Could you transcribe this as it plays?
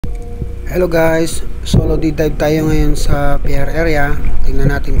Hello guys, solo dive tayo ngayon sa Pier area.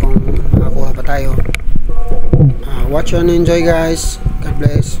 Tingnan natin kung makakuha pa tayo. Watch and enjoy guys. God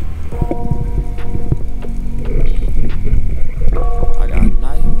bless. I got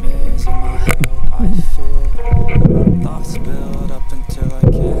nightmares in my head, I fear thoughts build up until I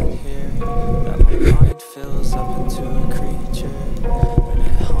can't hear, that my mind fills up into a creature, and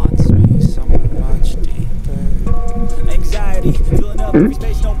it haunts me somewhere much deeper. Anxiety, filling up every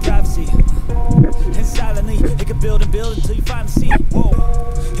space, no privacy, and silently, it can build and build until you finally see. Whoa,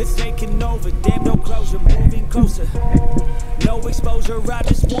 it's taking over, damn no closure, moving closer, no exposure, I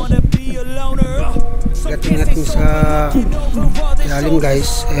just wanna be a loner. Pagdating natin sa ilalim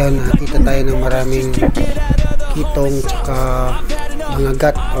guys, ayun, nakita tayo ng maraming kitong tsaka mga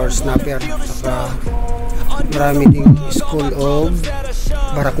gat or snapper, tsaka marami ding school of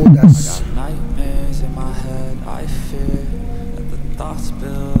barracudas.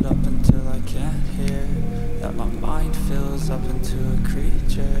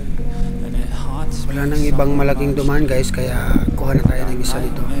 Wala nang ibang malaking dumaan guys, kaya kuha na tayo ng isa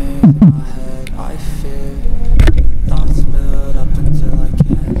dito.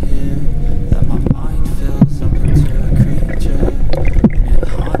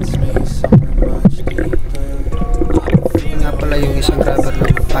 Nga pala yung isang rubber na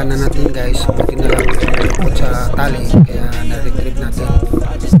pana natin guys, buti na lang ikot sa tali, kaya na-retrieve natin.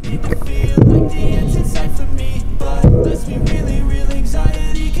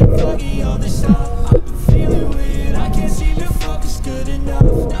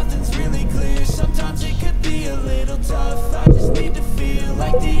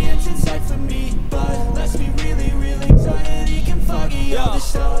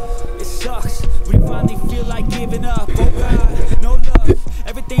 It sucks when you finally feel like giving up. Oh God, no love.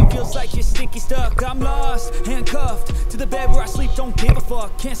 Everything feels like you're sticky stuck. I'm lost, handcuffed to the bed where I sleep. Don't give a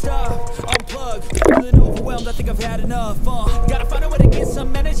fuck, can't stop. Unplug, feeling overwhelmed. I think I've had enough. Gotta find a way to get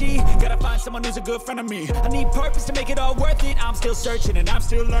some energy. Gotta find someone who's a good friend of me. I need purpose to make it all worth it. I'm still searching and I'm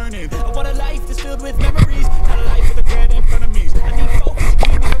still learning. I want a life that's filled with memories, not a life with a regret in front of me. I need focus to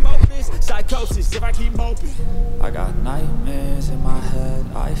keep me remote. Psychosis if I keep moping. I got nightmares in my head,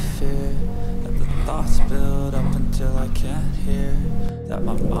 I fear that the thoughts build up until I can't hear, that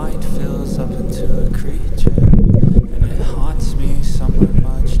my mind fills up into a creature, and it haunts me somewhere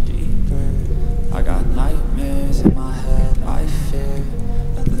much deeper. I got nightmares in my head, I fear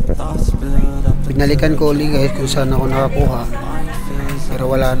that the thoughts build up. Pinalikan ko ulit guys kung saan ako nakakuha, pero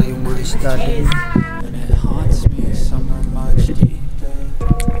wala na yung mga isda doon. And it haunts me somewhere much deeper.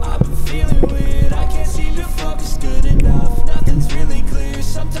 Feeling weird, I can't seem to focus good enough. Nothing's really clear,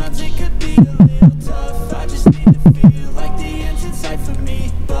 sometimes it could be a little tough. I just need to feel like the end's in sight for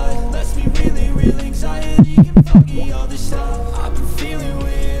me, but let's be really real, anxiety can foggy all this stuff. I've been feeling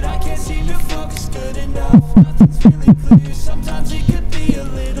weird, I can't seem to focus good enough. Nothing's really clear, sometimes it could be a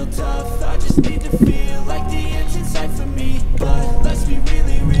little tough. I just need to feel like the end's in sight for me, but let's be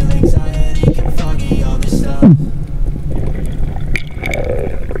really real, anxiety can foggy all this stuff.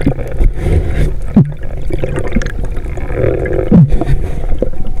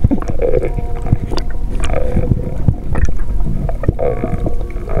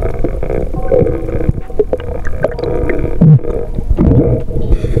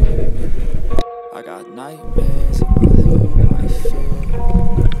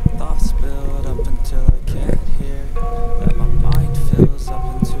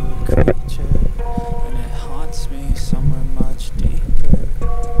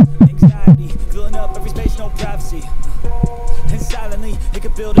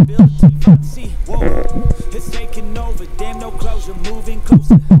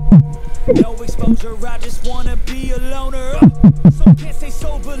 No exposure, I just wanna be a loner. So can't stay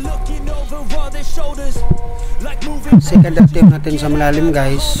sober, looking over all their shoulders. Like moving. Second attempt natin sa malalim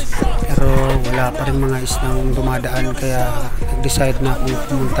guys, pero wala pa rin mga isdang dumadaan, kaya nag-decide na akong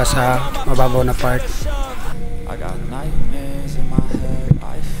pumunta sa mababaw na part. I got nightmares in my head,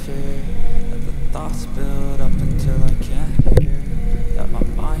 I fear that the thoughts build up until I can't hear, that my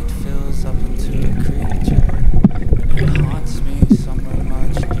mind fills up into a creature, and it haunts me somewhere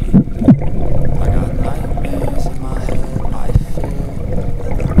much deeper. I got nightmares in my head, I fear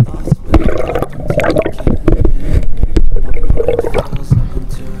that the thoughts build up until I can't hear, that my mind fills up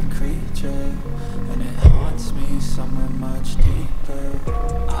into a creature, and it haunts me somewhere much deeper.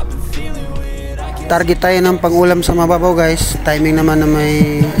 I've been feeling weird. Target tayo ng pangulam sa mababaw guys. Timing naman na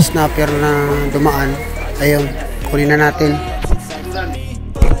may snapper na dumaan. Ayun, kunin na natin.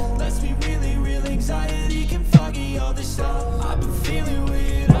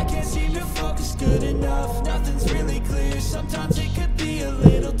 Good enough, nothing's really clear. Sometimes it could be a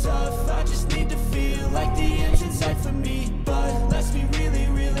little tough. I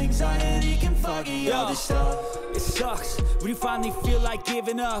this stuff. It sucks when you finally feel like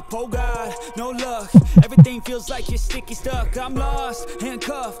giving up. Oh God, no luck. Everything feels like you're sticky stuck. I'm lost,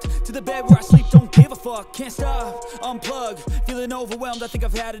 handcuffed to the bed where I sleep. Don't give a fuck, can't stop. Unplug, feeling overwhelmed. I think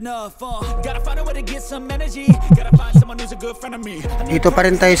I've had enough. Gotta find a way to get some energy. Gotta find someone who's a good friend of me. Dito pa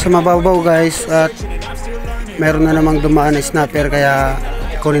rin tayo sa mababaw guys, at meron na namang dumaan na snapper, kaya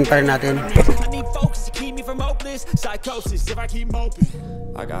kunin pa rin natin. Psychosis if I keep moping.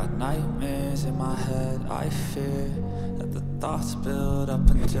 I got nightmares in my head. I fear that the thoughts build up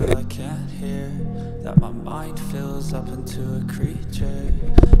until I can't hear, that my mind fills up into a creature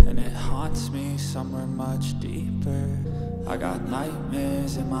and it haunts me somewhere much deeper. I got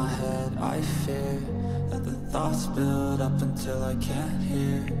nightmares in my head. I fear that the thoughts build up until I can't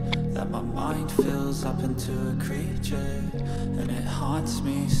hear, that my mind fills up into a creature and it haunts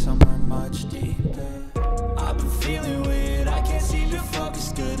me somewhere much deeper. I've been feeling weird, I can't seem to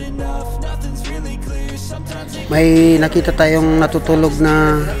focus good enough. Nothing's really clear, sometimes may nakita tayong natutulog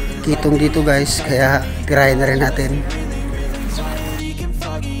na kitong dito guys, kaya tirahin na rin natin.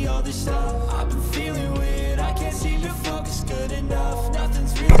 I've been feeling weird, I can't seem to focus good enough.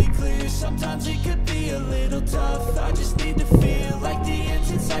 Nothing's really clear, sometimes it could be a little tough. I just need to feel like the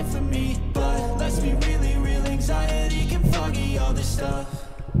end's in sight for me, but let's be really real, anxiety can foggy all this stuff.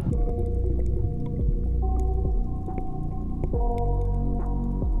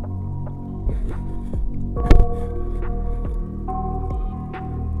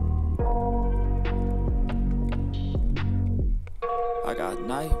 I got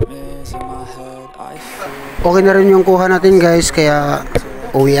nightmares in my head. I feel Okay na rin yung kuha natin guys, kaya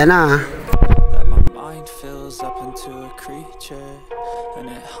uwi na. that my mind fills up into a creature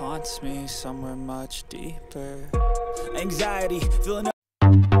and it haunts me somewhere much deeper. Anxiety, feeling